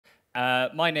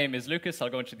My name is Lucas. I'll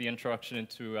go into the introduction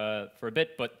for a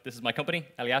bit, but this is my company,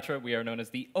 Eliatra. We are known as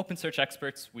the OpenSearch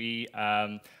experts. We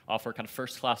offer kind of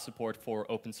first-class support for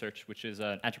OpenSearch, which is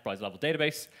an enterprise-level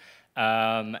database.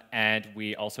 And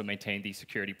we also maintain the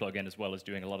security plugin as well as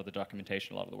doing a lot of the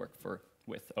documentation, a lot of the work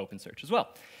with OpenSearch as well.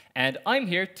 And I'm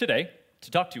here today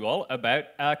to talk to you all about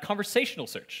conversational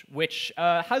search, which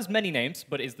has many names,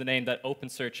 but is the name that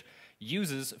OpenSearch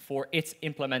uses for its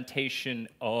implementation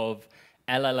of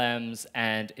LLMs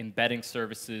and embedding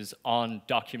services on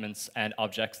documents and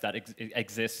objects that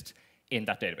exist in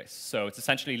that database. So it's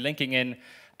essentially linking in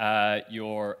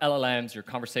your LLMs, your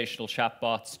conversational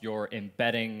chatbots, your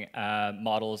embedding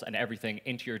models, and everything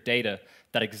into your data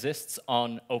that exists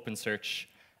on OpenSearch,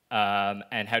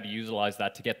 and how to utilize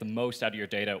that to get the most out of your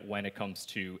data when it comes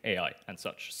to AI and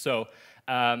such. So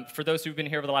for those who've been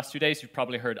here over the last 2 days, you've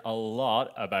probably heard a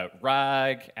lot about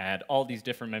RAG and all these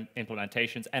different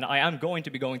implementations. And I am going to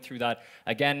be going through that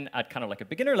again at kind of like a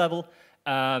beginner level,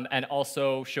 and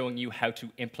also showing you how to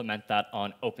implement that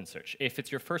on OpenSearch. If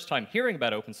it's your first time hearing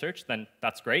about OpenSearch, then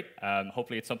that's great.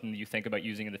 Hopefully it's something that you think about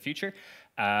using in the future.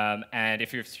 And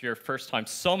if it's your first time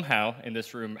somehow in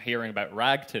this room hearing about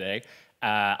RAG today,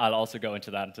 I'll also go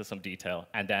into that into some detail.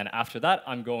 And then after that,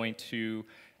 I'm going to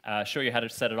show you how to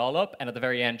set it all up, and at the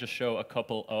very end, just show a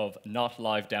couple of not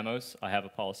live demos. I have a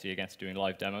policy against doing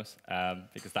live demos,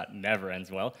 because that never ends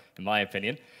well, in my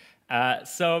opinion.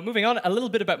 So moving on, a little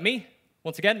bit about me.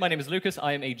 Once again, my name is Lucas.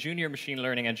 I am a junior machine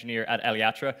learning engineer at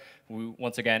Eliatra, who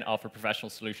once again offer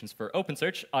professional solutions for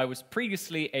OpenSearch. I was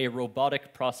previously a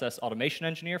robotic process automation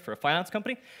engineer for a finance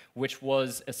company, which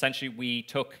was essentially we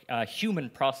took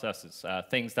human processes,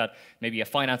 things that maybe a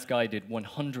finance guy did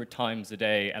 100 times a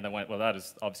day, and then went, well, that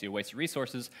is obviously a waste of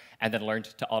resources, and then learned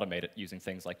to automate it using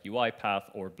things like UiPath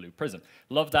or Blue Prism.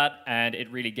 Loved that, and it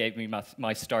really gave me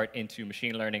my start into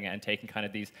machine learning and taking kind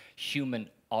of these human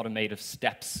automative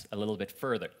steps a little bit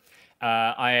further.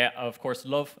 I, of course,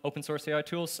 love open source AI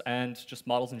tools and just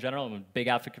models in general. I'm a big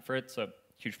advocate for it, so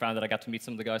huge fan that I got to meet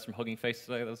some of the guys from Hugging Face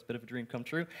today. That was a bit of a dream come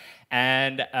true.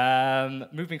 And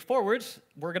moving forward,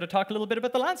 we're going to talk a little bit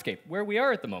about the landscape, where we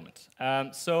are at the moment.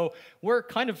 So we're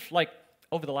kind of like,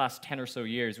 over the last 10 or so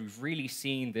years, we've really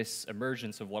seen this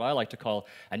emergence of what I like to call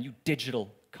a new digital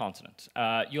continent.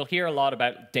 You'll hear a lot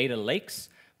about data lakes,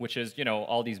 which is, you know,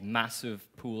 all these massive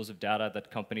pools of data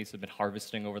that companies have been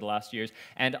harvesting over the last years.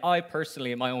 And I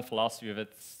personally, in my own philosophy of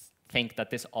it, think that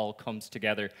this all comes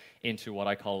together into what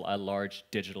I call a large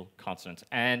digital continent.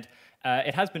 And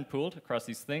it has been pooled across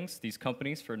these things, these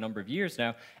companies, for a number of years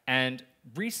now. And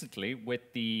recently,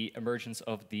 with the emergence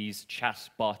of these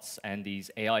chatbots and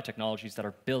these AI technologies that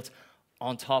are built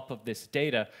on top of this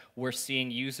data, we're seeing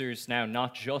users now,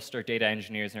 not just our data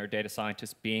engineers and our data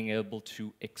scientists, being able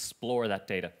to explore that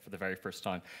data for the very first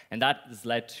time. And that has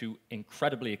led to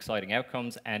incredibly exciting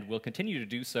outcomes, and will continue to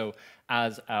do so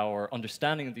as our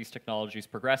understanding of these technologies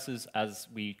progresses, as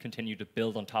we continue to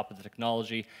build on top of the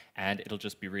technology, and it'll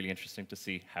just be really interesting to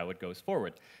see how it goes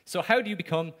forward. So how do you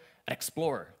become an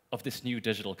explorer of this new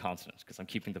digital continent? Because I'm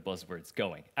keeping the buzzwords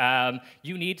going.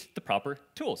 You need the proper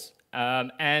tools.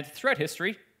 And throughout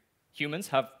history, humans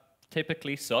have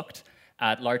typically sucked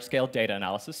at large-scale data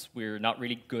analysis. We're not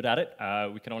really good at it.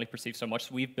 We can only perceive so much.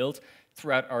 So we've built,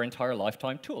 throughout our entire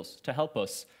lifetime, tools to help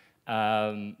us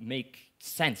make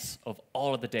sense of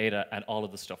all of the data and all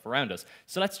of the stuff around us.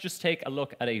 So let's just take a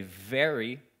look at a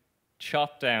very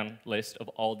chopped down list of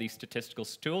all these statistical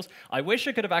tools. I wish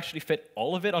I could have actually fit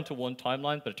all of it onto one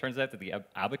timeline, but it turns out that the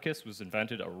abacus was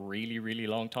invented a really, really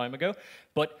long time ago.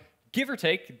 But give or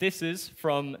take, this is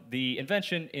from the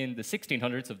invention in the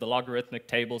 1600s of the logarithmic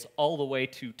tables all the way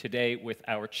to today with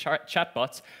our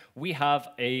chatbots. We have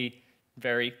a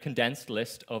very condensed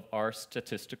list of our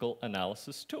statistical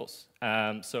analysis tools.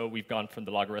 So we've gone from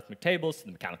the logarithmic tables to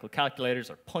the mechanical calculators,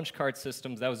 our punch card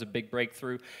systems, that was a big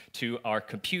breakthrough, to our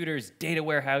computers, data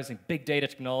warehousing, big data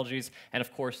technologies, and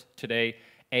of course, today,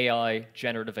 AI,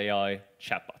 generative AI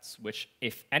chatbots, which,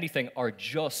 if anything, are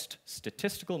just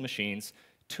statistical machines,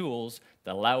 tools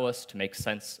that allow us to make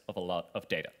sense of a lot of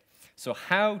data. So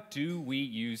how do we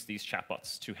use these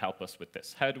chatbots to help us with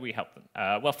this? How do we help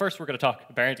them? Well, first we're going to talk,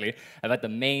 apparently, about the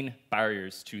main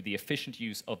barriers to the efficient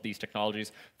use of these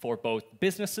technologies for both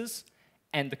businesses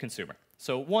and the consumer.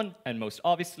 So one, and most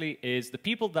obviously, is the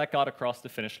people that got across the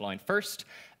finish line first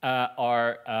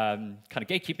are kind of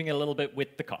gatekeeping a little bit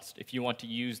with the cost. If you want to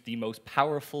use the most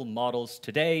powerful models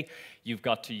today, you've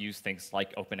got to use things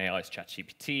like OpenAI's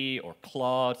ChatGPT or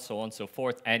Claude, so on and so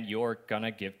forth, and you're going to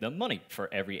give them money for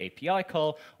every API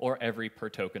call or every per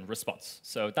token response.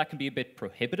 So that can be a bit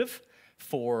prohibitive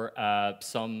for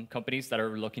some companies that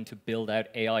are looking to build out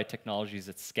AI technologies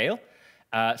at scale.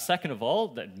 Second of all,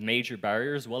 the major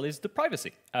barrier as well is the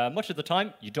privacy. Much of the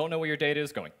time, you don't know where your data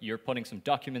is going. You're putting some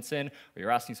documents in, or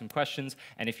you're asking some questions,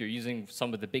 and if you're using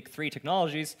some of the big three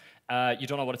technologies, you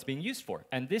don't know what it's being used for.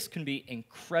 And this can be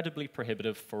incredibly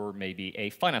prohibitive for maybe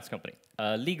a finance company,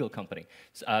 a legal company,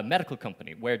 a medical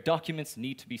company, where documents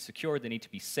need to be secured, they need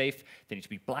to be safe, they need to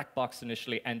be black boxed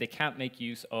initially, and they can't make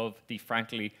use of the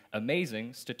frankly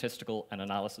amazing statistical and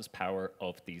analysis power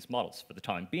of these models for the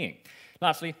time being.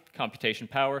 Lastly, computation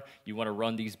power. You want to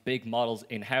run these big models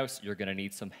in-house, you're going to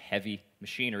need some heavy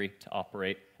machinery to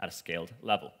operate at a scaled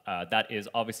level. That is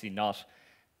obviously not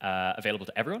available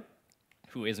to everyone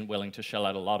who isn't willing to shell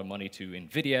out a lot of money to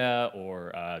NVIDIA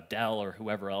or Dell or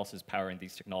whoever else is powering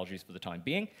these technologies for the time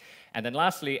being. And then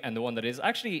lastly, and the one that is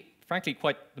actually, frankly,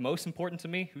 quite the most important to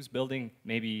me, who's building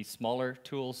maybe smaller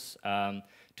tools,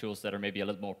 tools that are maybe a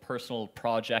little more personal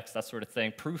projects, that sort of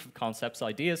thing, proof of concepts,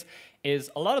 ideas,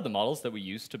 is a lot of the models that we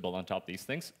use to build on top of these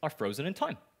things are frozen in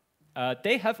time.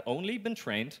 They have only been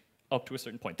trained up to a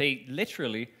certain point. They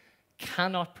literally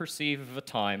cannot perceive a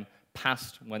time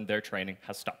past when their training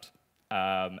has stopped.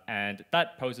 And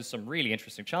that poses some really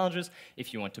interesting challenges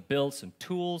if you want to build some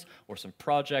tools or some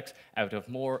projects out of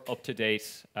more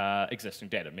up-to-date existing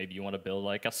data. Maybe you want to build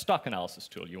like a stock analysis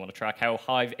tool. You want to track how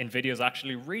high NVIDIA is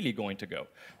actually really going to go.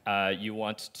 You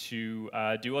want to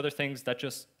do other things that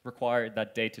just require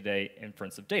that day-to-day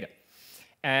inference of data.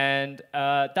 And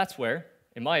that's where,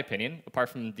 in my opinion, apart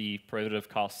from the prohibitive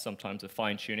costs sometimes of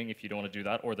fine-tuning if you don't want to do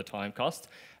that, or the time cost,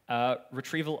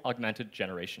 retrieval augmented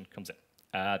generation comes in.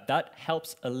 That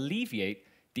helps alleviate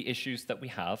the issues that we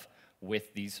have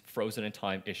with these frozen in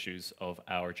time issues of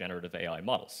our generative AI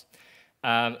models.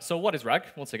 So what is RAG?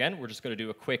 Once again, we're just going to do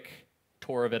a quick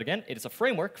tour of it again. It is a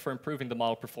framework for improving the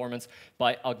model performance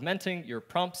by augmenting your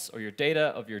prompts or your data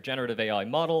of your generative AI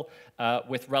model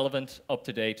with relevant,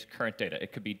 up-to-date, current data.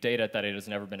 It could be data that it has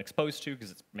never been exposed to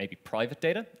because it's maybe private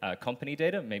data, company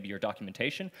data, maybe your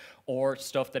documentation, or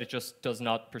stuff that it just does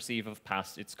not perceive of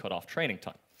past its cutoff training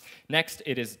time. Next,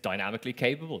 it is dynamically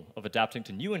capable of adapting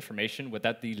to new information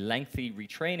without the lengthy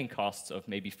retraining costs of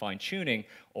maybe fine-tuning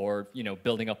or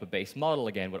building up a base model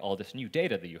again with all this new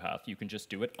data that you have. You can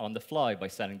just do it on the fly by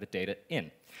sending the data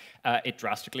in. It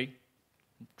drastically,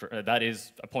 that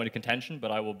is a point of contention,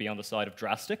 but I will be on the side of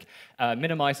drastic,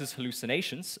 minimizes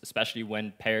hallucinations, especially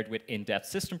when paired with in-depth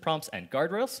system prompts and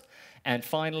guardrails. And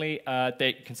finally,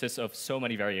 they consist of so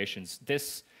many variations.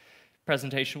 This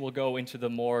presentation will go into the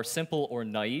more simple or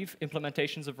naive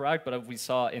implementations of RAG, but as we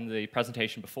saw in the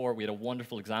presentation before, we had a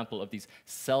wonderful example of these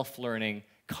self-learning,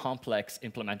 complex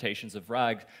implementations of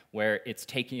RAG, where it's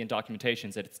taking in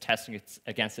documentations and it's testing it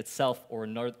against itself or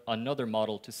another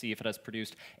model to see if it has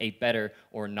produced a better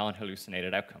or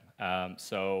non-hallucinated outcome.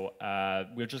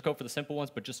 We'll just go for the simple ones,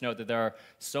 but just note that there are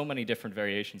so many different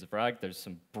variations of RAG. There's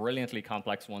some brilliantly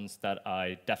complex ones that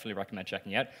I definitely recommend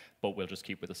checking out, but we'll just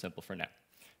keep with the simple for now.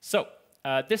 So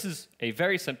this is a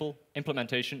very simple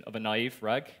implementation of a naive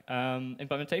RAG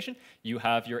implementation. You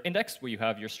have your index, where you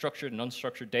have your structured and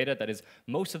unstructured data that is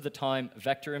most of the time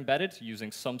vector embedded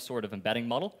using some sort of embedding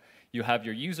model. You have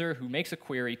your user who makes a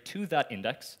query to that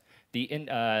index.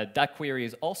 That query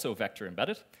is also vector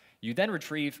embedded. You then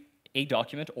retrieve a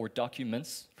document or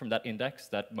documents from that index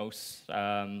that most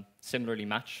similarly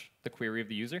match the query of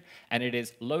the user, and it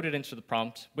is loaded into the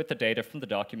prompt with the data from the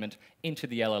document into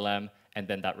the LLM, and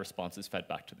then that response is fed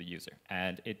back to the user.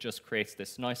 And it just creates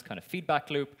this nice kind of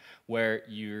feedback loop where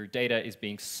your data is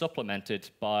being supplemented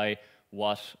by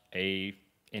what a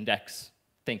index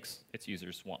thinks its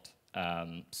users want.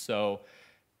 So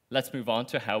let's move on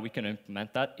to how we can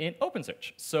implement that in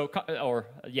OpenSearch. So,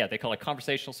 they call it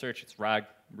conversational search. It's RAG,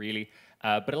 really.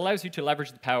 But it allows you to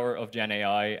leverage the power of Gen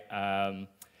AI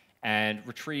and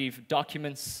retrieve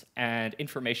documents and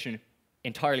information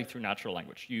entirely through natural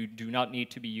language. You do not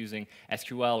need to be using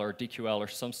SQL or DQL or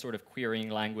some sort of querying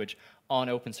language on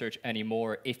OpenSearch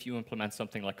anymore if you implement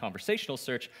something like conversational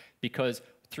search, because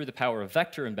through the power of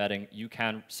vector embedding, you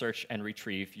can search and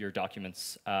retrieve your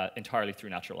documents entirely through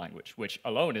natural language, which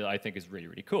alone I think is really,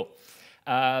 really cool.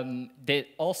 It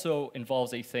also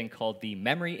involves a thing called the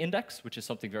memory index, which is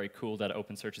something very cool that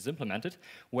OpenSearch has implemented,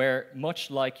 where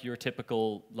much like your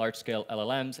typical large-scale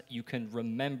LLMs, you can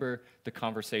remember the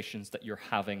conversations that you're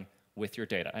having with your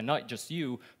data. And not just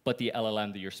you, but the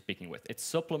LLM that you're speaking with. It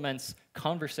supplements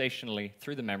conversationally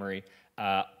through the memory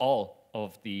all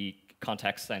of the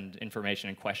context and information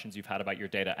and questions you've had about your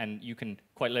data, and you can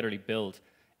quite literally build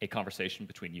a conversation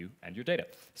between you and your data.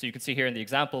 So you can see here in the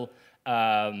example,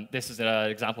 this is an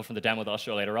example from the demo that I'll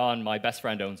show later on. My best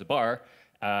friend owns a bar,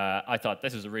 I thought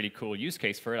this is a really cool use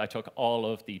case for it. I took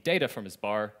all of the data from his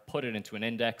bar, put it into an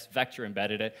index, vector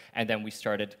embedded it, and then we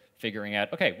started figuring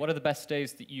out, okay, what are the best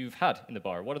days that you've had in the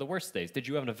bar? What are the worst days? Did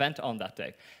you have an event on that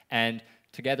day? And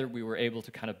together we were able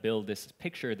to kind of build this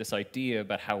picture, this idea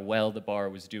about how well the bar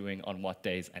was doing on what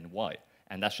days and why.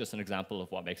 And that's just an example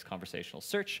of what makes conversational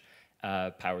search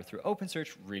powered through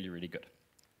OpenSearch really, really good.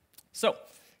 So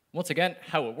once again,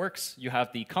 how it works, you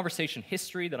have the conversation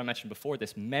history that I mentioned before,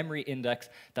 this memory index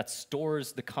that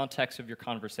stores the context of your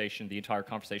conversation, the entire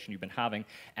conversation you've been having,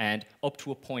 and up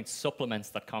to a point supplements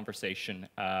that conversation,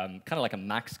 kind of like a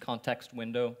max context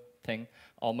window thing,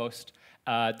 almost.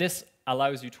 This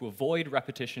allows you to avoid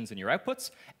repetitions in your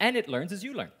outputs, and it learns as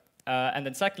you learn. And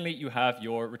then secondly, you have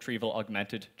your retrieval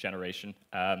augmented generation,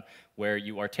 where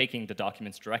you are taking the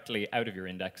documents directly out of your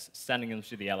index, sending them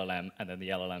to the LLM, and then the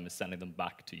LLM is sending them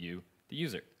back to you, the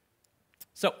user.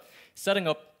 So setting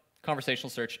up conversational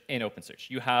search in OpenSearch.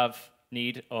 You have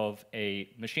need of a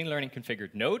machine learning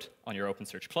configured node on your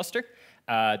OpenSearch cluster.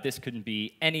 This could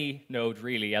be any node,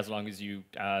 really, as long as you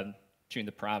tune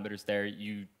the parameters there.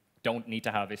 You don't need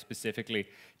to have a specifically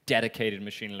dedicated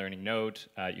machine learning node.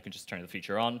 You can just turn the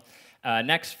feature on.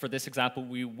 Next, for this example,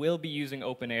 we will be using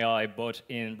OpenAI, but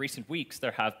in recent weeks,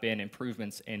 there have been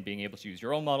improvements in being able to use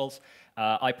your own models.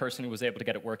 I personally was able to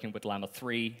get it working with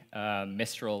LLaMA3,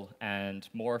 Mistral, and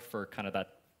more for kind of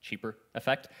that cheaper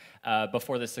effect.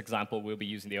 Before this example, we'll be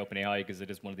using the OpenAI because it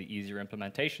is one of the easier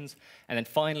implementations. And then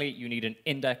finally, you need an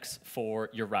index for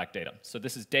your RAG data. So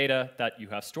this is data that you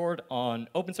have stored on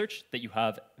OpenSearch that you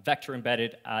have vector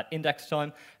embedded at index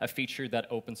time, a feature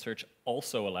that OpenSearch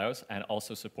also allows and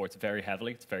also supports very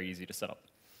heavily. It's very easy to set up.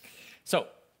 So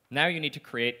now you need to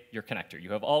create your connector.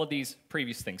 You have all of these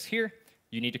previous things here.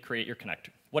 You need to create your connector.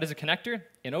 What is a connector?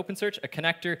 In OpenSearch, a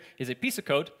connector is a piece of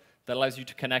code that allows you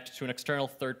to connect to an external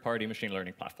third-party machine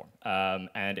learning platform.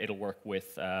 And it'll work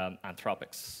with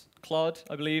Anthropic's Claude,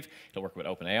 I believe. It'll work with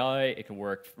OpenAI. It can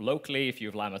work locally if you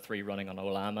have LLaMA3 running on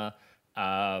OLLaMA.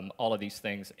 All of these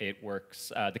things, it works.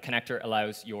 The connector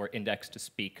allows your index to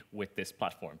speak with this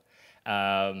platform.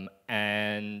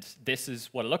 And this is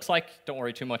what it looks like. Don't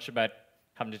worry too much about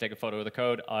having to take a photo of the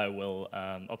code. I will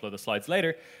upload the slides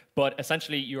later. But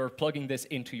essentially, you're plugging this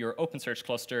into your OpenSearch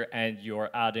cluster, and you're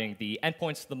adding the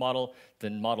endpoints to the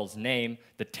model's name,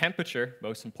 the temperature.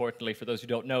 Most importantly, for those who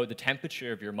don't know, the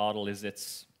temperature of your model is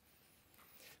its,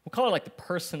 we'll call it like the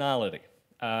personality,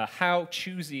 how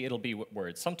choosy it'll be with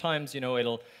words. Sometimes,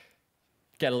 it'll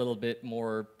get a little bit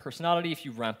more personality if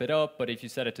you ramp it up, but if you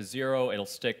set it to 0, it'll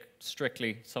stick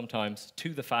strictly sometimes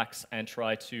to the facts and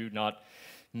try to not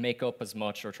make up as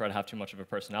much or try to have too much of a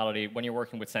personality. When you're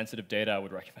working with sensitive data, I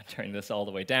would recommend turning this all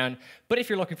the way down. But if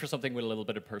you're looking for something with a little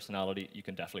bit of personality, you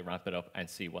can definitely ramp it up and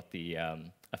see what the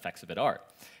effects of it are.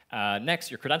 Next,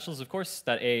 your credentials, of course,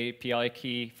 that API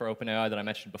key for OpenAI that I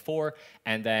mentioned before,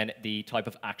 and then the type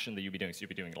of action that you'll be doing. So you'll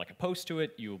be doing like a post to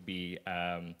it, you'll be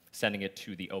sending it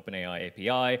to the OpenAI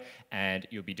API, and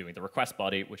you'll be doing the request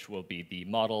body, which will be the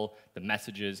model, the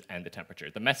messages, and the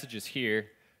temperature. The messages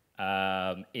here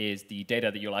is the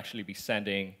data that you'll actually be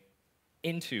sending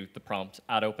into the prompt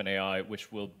at OpenAI,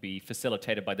 which will be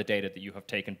facilitated by the data that you have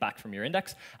taken back from your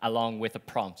index, along with a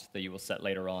prompt that you will set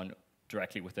later on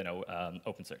directly within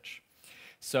OpenSearch.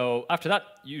 So after that,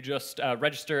 you just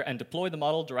register and deploy the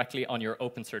model directly on your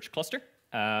OpenSearch cluster.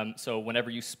 So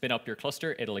whenever you spin up your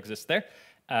cluster, it'll exist there.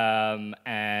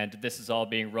 And this is all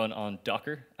being run on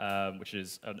Docker, which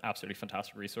is an absolutely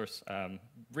fantastic resource.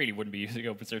 Really wouldn't be using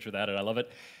OpenSearch without it. I love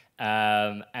it.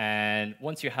 And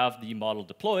once you have the model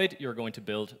deployed, you're going to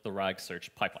build the RAG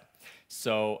search pipeline.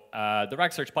 So the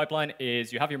RAG search pipeline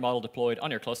is you have your model deployed on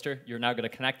your cluster. You're now going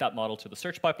to connect that model to the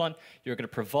search pipeline. You're going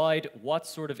to provide what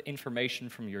sort of information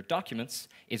from your documents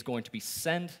is going to be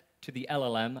sent to the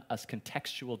LLM as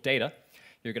contextual data.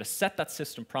 You're going to set that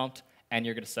system prompt, and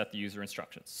you're going to set the user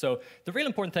instructions. So the real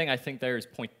important thing, I think, there is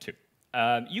point 2.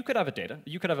 You could have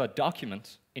a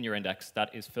document in your index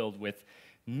that is filled with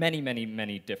many, many,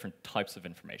 many different types of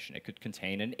information. It could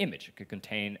contain an image. It could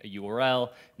contain a URL,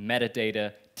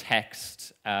 metadata,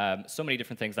 text, so many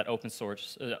different things that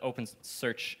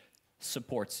OpenSearch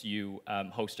supports you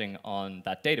hosting on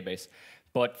that database.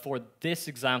 But for this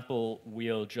example,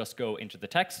 we'll just go into the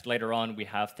text. Later on, we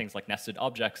have things like nested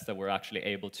objects that we're actually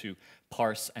able to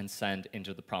parse and send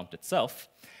into the prompt itself.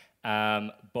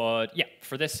 But yeah,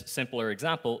 for this simpler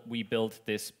example, we build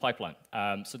this pipeline.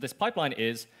 So this pipeline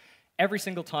is every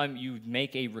single time you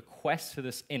make a request to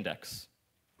this index,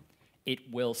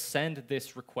 it will send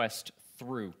this request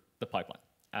through the pipeline.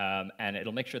 And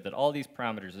it'll make sure that all these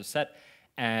parameters are set,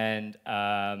 and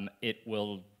it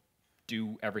will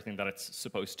do everything that it's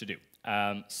supposed to do.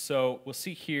 So we'll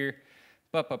see here,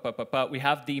 we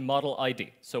have the model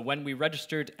ID. So when we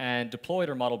registered and deployed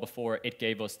our model before, it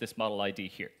gave us this model ID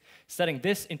here. Setting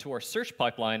this into our search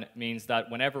pipeline means that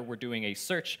whenever we're doing a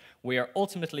search, we are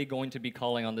ultimately going to be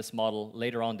calling on this model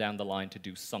later on down the line to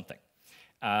do something.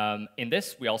 In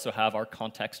this, we also have our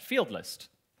context field list,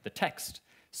 the text.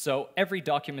 So every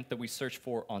document that we search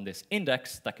for on this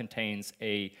index that contains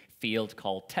a field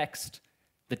called text,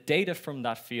 the data from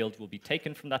that field will be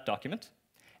taken from that document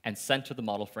and sent to the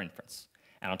model for inference.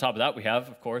 And on top of that, we have,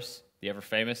 of course, the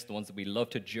ever-famous, the ones that we love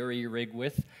to jury-rig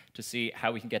with to see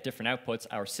how we can get different outputs,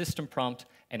 our system prompt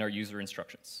and our user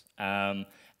instructions.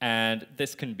 And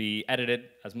this can be edited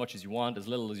as much as you want, as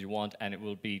little as you want, and it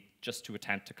will be just to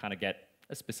attempt to kind of get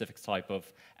a specific type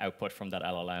of output from that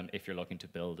LLM if you're looking to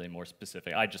build a more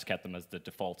specific. I just kept them as the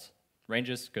default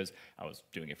ranges because I was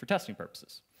doing it for testing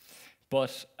purposes.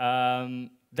 But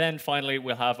then finally,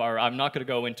 we'll have our, I'm not going to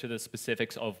go into the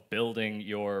specifics of building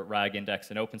your RAG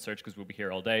index in OpenSearch because we'll be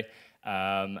here all day.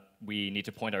 We need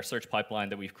to point our search pipeline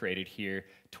that we've created here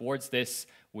towards this.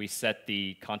 We set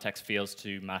the context fields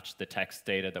to match the text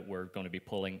data that we're going to be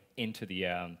pulling into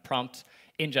the prompt,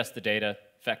 ingest the data,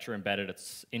 vector embed it at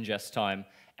ingest time,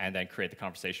 and then create the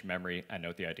conversation memory and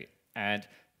note the ID. And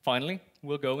finally,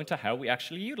 we'll go into how we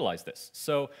actually utilize this.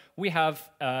 So we have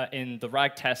in the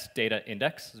RAG test data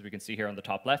index, as we can see here on the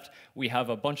top left, we have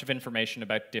a bunch of information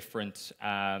about different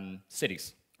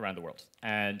cities around the world.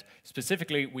 And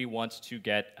specifically, we want to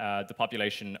get the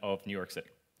population of New York City.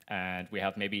 And we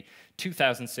have maybe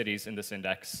 2,000 cities in this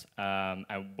index,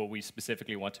 but we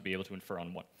specifically want to be able to infer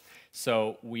on one.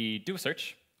 So we do a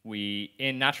search. We,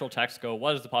 in natural text, go,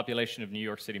 what is the population of New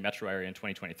York City metro area in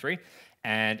 2023?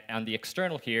 And on the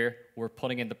external here, we're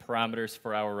putting in the parameters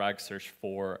for our RAG search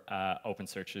for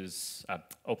OpenAI's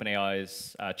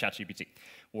ChatGPT.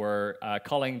 We're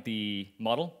calling the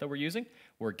model that we're using.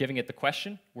 We're giving it the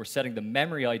question. We're setting the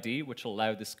memory ID, which will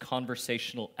allow this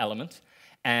conversational element.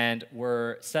 And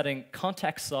we're setting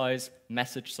context size,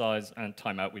 message size, and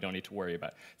timeout we don't need to worry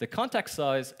about. The context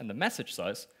size and the message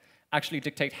size actually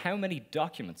dictate how many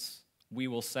documents we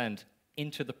will send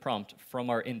into the prompt from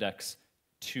our index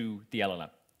to the LLM.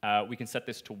 We can set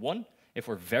this to 1 if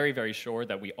we're very, very sure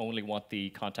that we only want the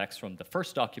context from the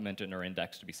first document in our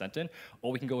index to be sent in,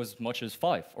 or we can go as much as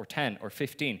 5 or 10 or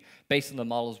 15 based on the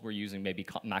models we're using, maybe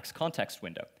max context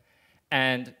window.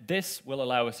 And this will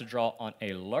allow us to draw on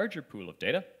a larger pool of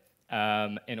data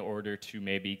in order to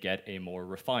maybe get a more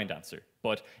refined answer.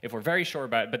 But if we're very sure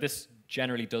about it, but this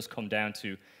generally does come down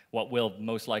to what will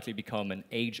most likely become an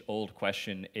age-old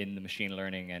question in the machine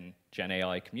learning and Gen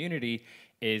AI community,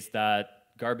 is that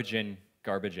garbage in,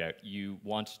 garbage out. You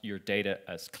want your data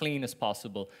as clean as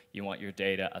possible. You want your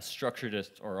data as structured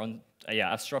as,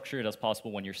 as structured as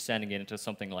possible when you're sending it into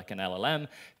something like an LLM,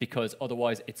 because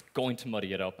otherwise it's going to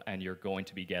muddy it up and you're going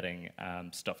to be getting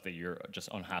stuff that you're just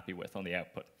unhappy with on the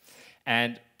output.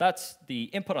 And that's the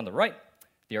input on the right.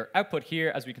 Your output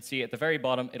here, as we can see at the very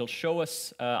bottom, it'll show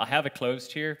us, I have it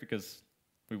closed here because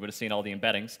we would have seen all the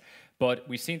embeddings, but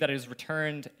we've seen that it has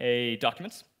returned a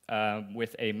document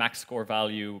with a max score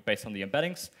value based on the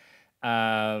embeddings.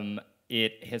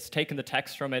 It has taken the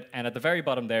text from it, and at the very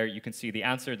bottom there, you can see the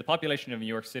answer. The population of New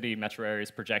York City metro area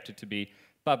is projected to be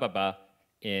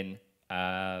in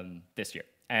this year.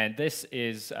 And this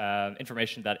is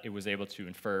information that it was able to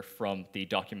infer from the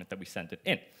document that we sent it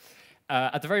in.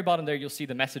 At the very bottom there, you'll see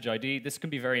the message ID. This can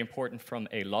be very important from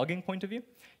a logging point of view.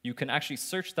 You can actually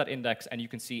search that index, and you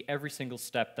can see every single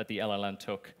step that the LLM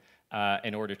took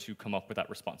in order to come up with that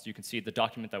response. You can see the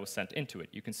document that was sent into it.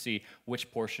 You can see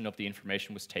which portion of the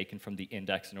information was taken from the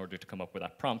index in order to come up with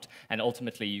that prompt. And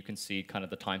ultimately, you can see kind of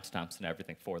the timestamps and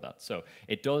everything for that. So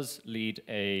it does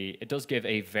give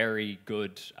a very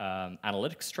good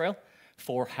analytics trail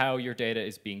for how your data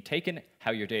is being taken,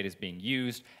 how your data is being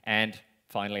used, and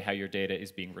finally, how your data is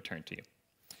being returned to you.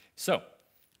 So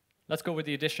let's go with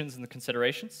the additions and the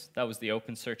considerations. That was the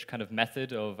OpenSearch kind of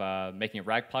method of making a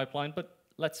RAG pipeline, but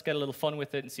let's get a little fun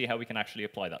with it and see how we can actually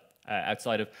apply that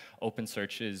outside of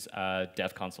OpenSearch's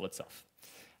dev console itself.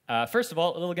 First of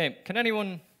all, a little game. Can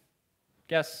anyone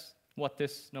guess what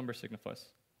this number signifies?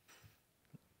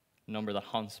 A number that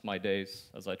haunts my days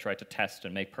as I try to test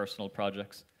and make personal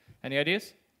projects. Any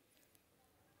ideas?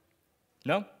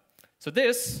 No? So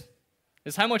this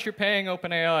is how much you're paying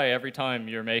OpenAI every time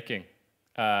you're making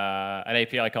an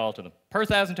API call to them. Per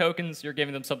 1,000 tokens, you're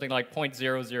giving them something like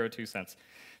 0.002 cents.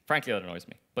 Frankly, that annoys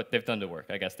me, but they've done the work.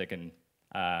 I guess they can,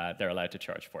 they're allowed to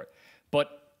charge for it.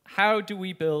 But how do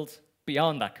we build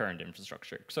beyond that current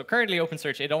infrastructure? So currently,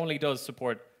 OpenSearch, it only does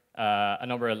support a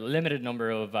limited number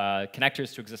of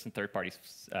connectors to existing third-party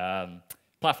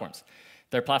platforms.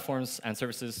 They're platforms and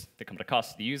services that come at a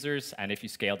cost to the users, and if you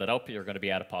scale that up, you're going to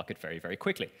be out of pocket very, very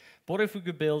quickly. But what if we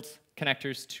could build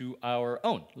connectors to our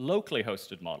own locally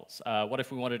hosted models? What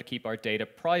if we wanted to keep our data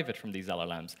private from these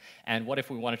LLMs? And what if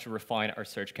we wanted to refine our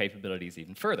search capabilities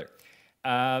even further?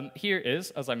 Here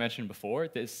is, as I mentioned before,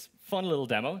 this fun little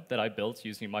demo that I built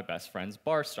using my best friend's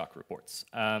bar stock reports.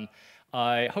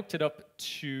 I hooked it up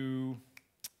to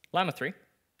LLaMA3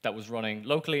 that was running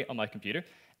locally on my computer,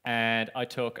 and I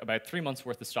took about 3 months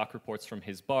worth of stock reports from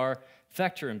his bar,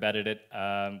 vector embedded it.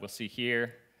 We'll see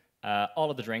here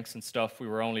all of the drinks and stuff. We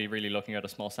were only really looking at a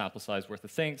small sample size worth of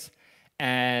things.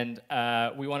 And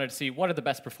we wanted to see what are the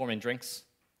best performing drinks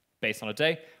based on a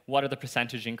day, what are the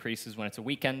percentage increases when it's a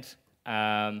weekend,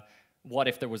 what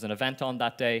if there was an event on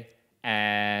that day,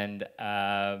 and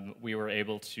we were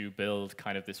able to build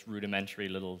kind of this rudimentary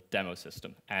little demo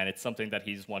system. And it's something that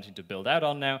he's wanting to build out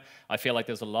on now. I feel like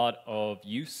there's a lot of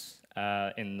use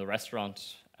in the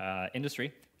restaurant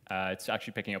industry. It's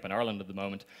actually picking up in Ireland at the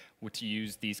moment to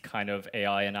use these kind of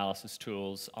AI analysis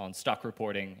tools on stock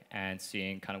reporting and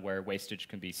seeing kind of where wastage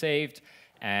can be saved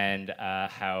and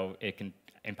how it can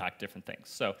impact different things.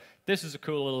 So this is a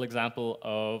cool little example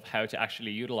of how to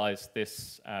actually utilize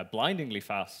this blindingly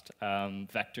fast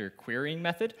vector querying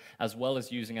method, as well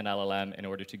as using an LLM in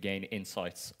order to gain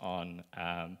insights on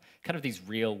kind of these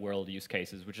real world use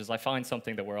cases, which is, I find,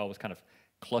 something that we're always kind of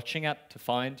clutching at to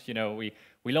find. You know, we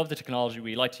love the technology,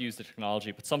 we like to use the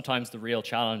technology, but sometimes the real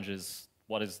challenge is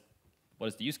what is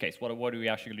the use case? What are we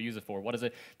actually going to use it for? What is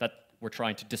it that we're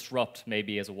trying to disrupt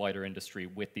maybe as a wider industry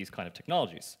with these kind of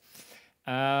technologies?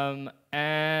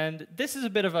 And this is a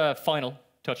bit of a final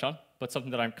touch on, but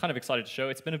something that I'm kind of excited to show.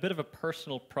 It's been a bit of a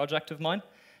personal project of mine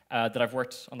that I've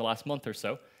worked on the last month or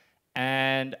so.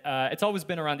 And it's always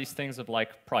been around these things of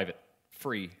like private,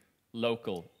 free,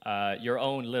 local, your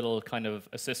own little kind of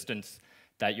assistant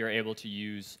that you're able to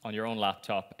use on your own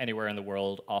laptop anywhere in the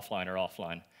world, offline or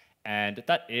offline. And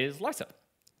that is Lysa.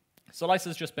 So Lysa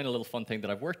has just been a little fun thing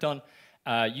that I've worked on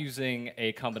using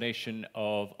a combination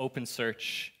of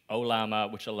OpenSearch,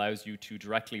 LLaMA, which allows you to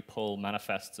directly pull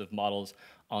manifests of models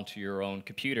onto your own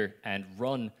computer and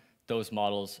run those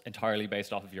models entirely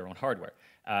based off of your own hardware.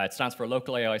 It stands for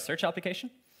Local AI Search Application.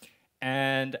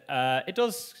 And it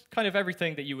does kind of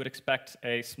everything that you would expect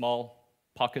a small,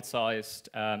 pocket-sized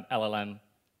LLM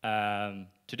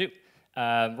to do.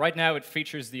 Right now, it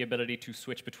features the ability to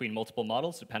switch between multiple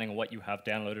models depending on what you have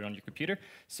downloaded on your computer.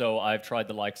 So I've tried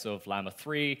the likes of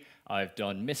LLaMA3, I've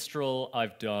done Mistral,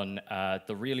 I've done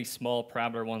the really small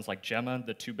parameter ones like Gemma,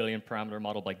 the 2 billion parameter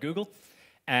model by Google.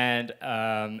 And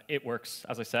it works,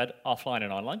 as I said, offline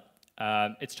and online.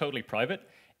 It's totally private.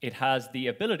 It has the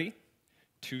ability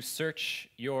to search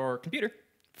your computer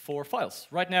for files.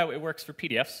 Right now, it works for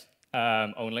PDFs.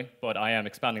 Only, but I am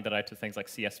expanding that out to things like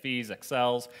CSVs,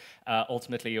 Excels.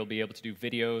 Ultimately, you'll be able to do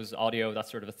videos, audio, that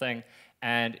sort of a thing.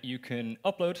 And you can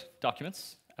upload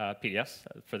documents, PDFs.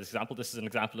 For this example, this is an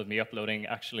example of me uploading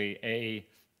actually a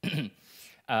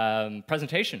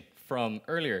presentation from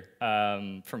earlier,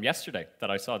 from yesterday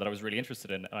that I saw that I was really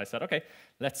interested in. And I said, OK,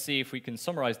 let's see if we can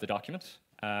summarize the document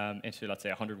into, let's say,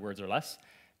 100 words or less.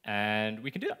 And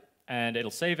we can do that. And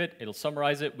it'll save it, it'll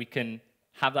summarize it. We can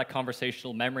have that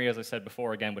conversational memory, as I said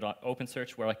before, again, with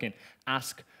OpenSearch, where I can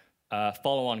ask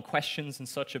follow-on questions and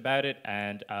such about it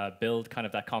and build kind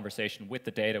of that conversation with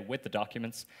the data, with the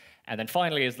documents. And then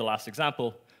finally, as the last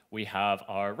example, we have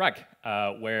our RAG,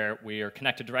 where we are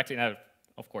connected directly. Now,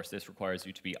 of course, this requires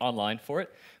you to be online for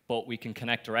it, but we can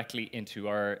connect directly into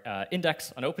our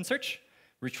index on OpenSearch,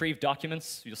 retrieve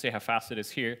documents. You'll see how fast it is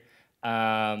here.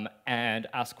 And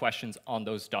ask questions on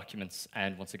those documents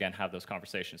and once again have those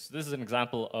conversations. So this is an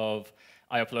example of,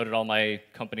 I uploaded all my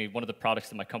company, one of the products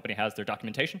that my company has, their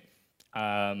documentation,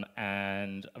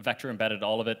 and vector embedded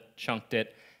all of it, chunked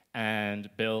it, and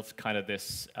built kind of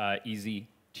this easy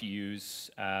to use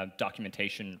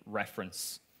documentation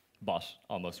reference bot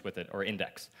almost with it, or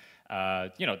index.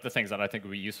 You know, the things that I think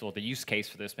would be useful, the use case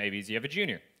for this maybe is you have a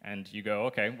junior and you go,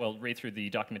 okay, well, read through the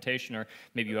documentation, or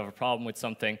maybe you have a problem with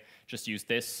something, just use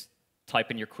this, type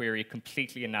in your query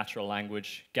completely in natural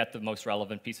language, get the most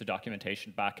relevant piece of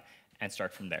documentation back, and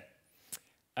start from there.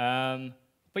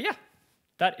 But yeah,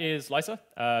 that is Lysa.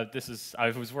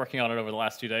 I was working on it over the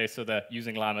last 2 days, so that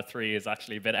using LLaMA3 is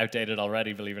actually a bit outdated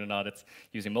already, believe it or not. It's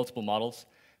using multiple models.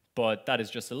 But that is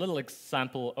just a little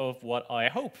example of what I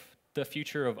hope the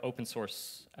future of open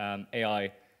source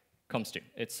AI comes to.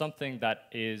 It's something that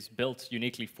is built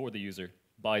uniquely for the user,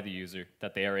 by the user,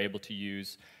 that they are able to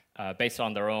use based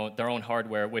on their own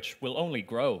hardware, which will only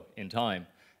grow in time.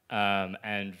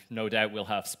 and no doubt we'll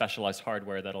have specialized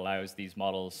hardware that allows these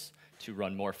models to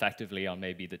run more effectively on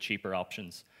maybe the cheaper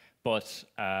options. But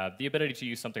the ability to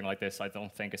use something like this, I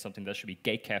don't think, is something that should be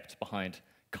gatekept behind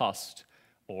cost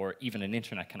or even an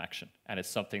internet connection. And it's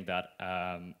something that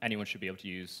anyone should be able to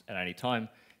use at any time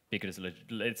because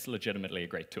it's legitimately a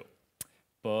great tool.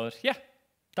 But yeah,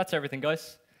 that's everything,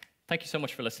 guys. Thank you so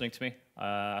much for listening to me.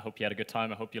 I hope you had a good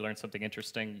time. I hope you learned something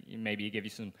interesting. Maybe it gave you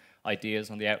some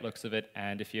ideas on the outlooks of it.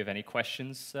 And if you have any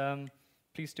questions,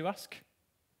 please do ask.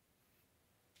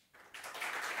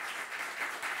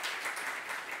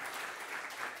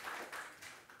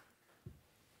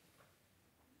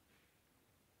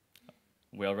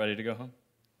 We all ready to go home?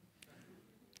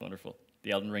 Wonderful.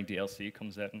 The Elden Ring DLC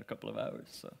comes out in a couple of hours,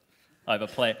 so I have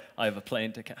a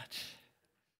plane to catch.